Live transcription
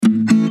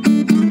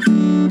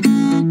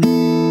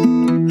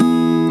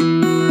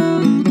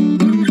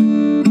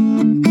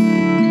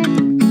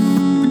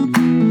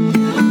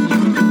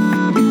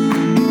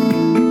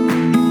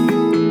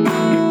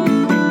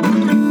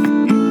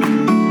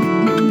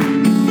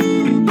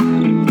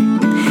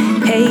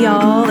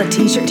y'all. The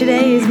t-shirt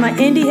today is my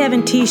Indie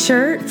Heaven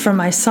t-shirt from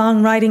my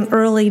songwriting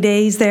early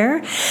days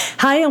there.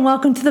 Hi, and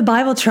welcome to the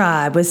Bible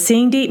Tribe with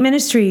Seeing Deep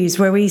Ministries,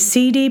 where we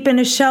see deep in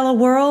a shallow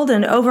world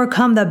and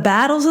overcome the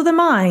battles of the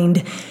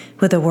mind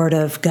with the Word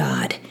of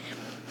God.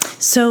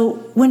 So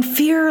when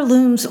fear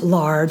looms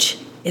large,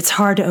 it's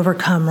hard to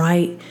overcome,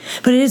 right?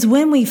 But it is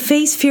when we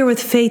face fear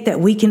with faith that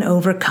we can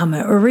overcome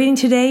it. We're reading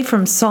today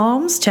from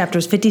Psalms,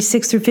 chapters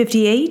 56 through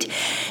 58,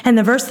 and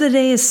the verse of the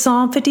day is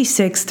Psalm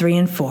 56, 3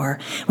 and 4.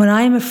 When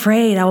I am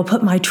afraid, I will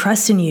put my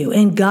trust in you,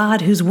 in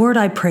God, whose word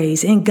I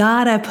praise. In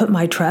God I put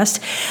my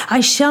trust. I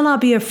shall not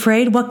be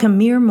afraid. What can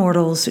mere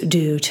mortals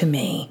do to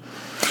me?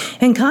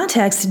 In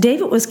context,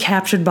 David was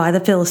captured by the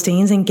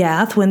Philistines in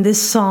Gath when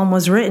this psalm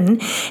was written,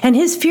 and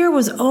his fear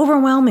was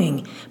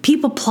overwhelming.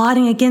 People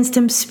plotting against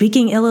him,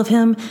 speaking ill of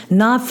him,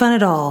 not fun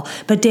at all.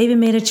 But David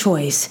made a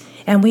choice,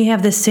 and we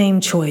have the same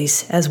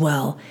choice as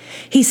well.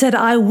 He said,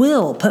 I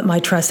will put my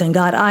trust in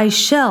God. I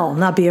shall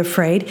not be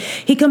afraid.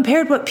 He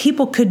compared what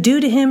people could do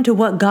to him to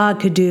what God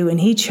could do,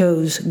 and he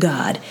chose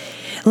God.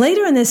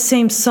 Later in this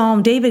same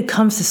psalm, David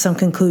comes to some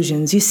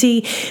conclusions. You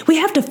see, we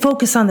have to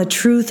focus on the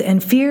truth,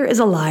 and fear is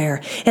a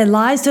liar. It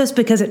lies to us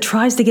because it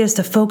tries to get us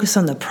to focus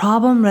on the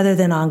problem rather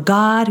than on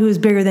God, who is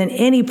bigger than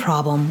any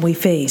problem we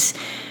face.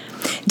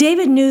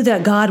 David knew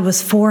that God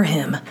was for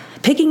him.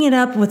 Picking it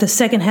up with the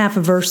second half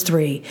of verse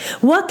 3.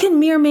 What can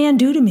mere man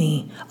do to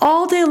me?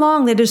 All day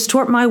long they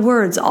distort my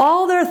words.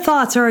 All their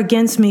thoughts are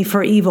against me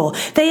for evil.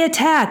 They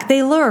attack,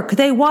 they lurk,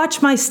 they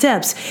watch my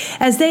steps.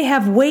 As they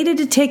have waited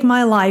to take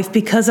my life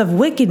because of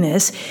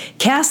wickedness,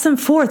 cast them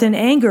forth in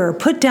anger,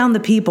 put down the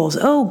peoples.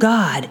 O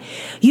God,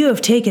 you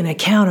have taken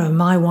account of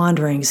my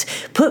wanderings.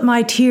 Put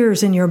my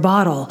tears in your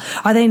bottle.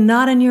 Are they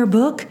not in your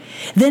book?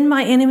 Then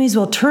my enemies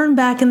will turn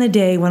back in the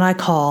day when I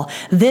call.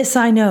 This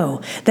I know,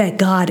 that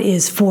God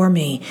is for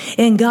me.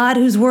 In God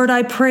whose word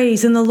I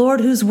praise, in the Lord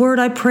whose word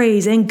I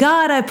praise, in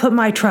God I put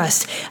my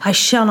trust. I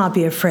shall not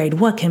be afraid.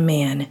 What can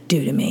man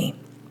do to me?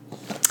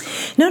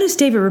 Notice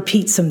David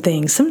repeats some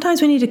things.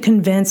 Sometimes we need to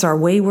convince our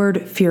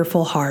wayward,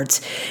 fearful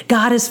hearts.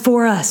 God is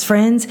for us,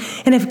 friends.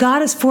 And if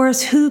God is for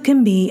us, who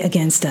can be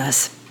against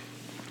us?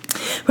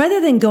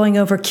 Rather than going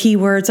over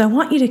keywords, I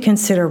want you to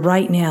consider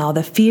right now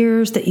the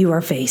fears that you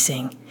are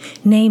facing.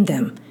 Name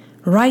them.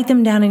 Write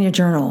them down in your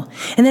journal,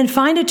 and then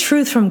find a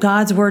truth from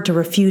God's word to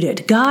refute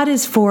it. God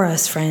is for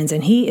us, friends,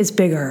 and he is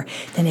bigger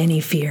than any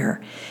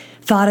fear.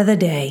 Thought of the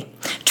day.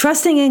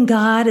 Trusting in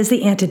God is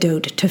the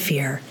antidote to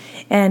fear.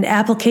 And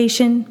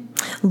application,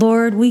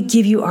 Lord, we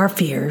give you our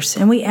fears,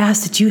 and we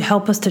ask that you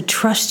help us to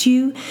trust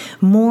you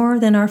more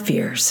than our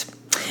fears.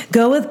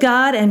 Go with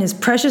God and his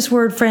precious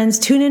word, friends.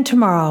 Tune in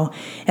tomorrow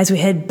as we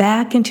head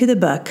back into the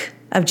book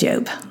of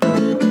Job.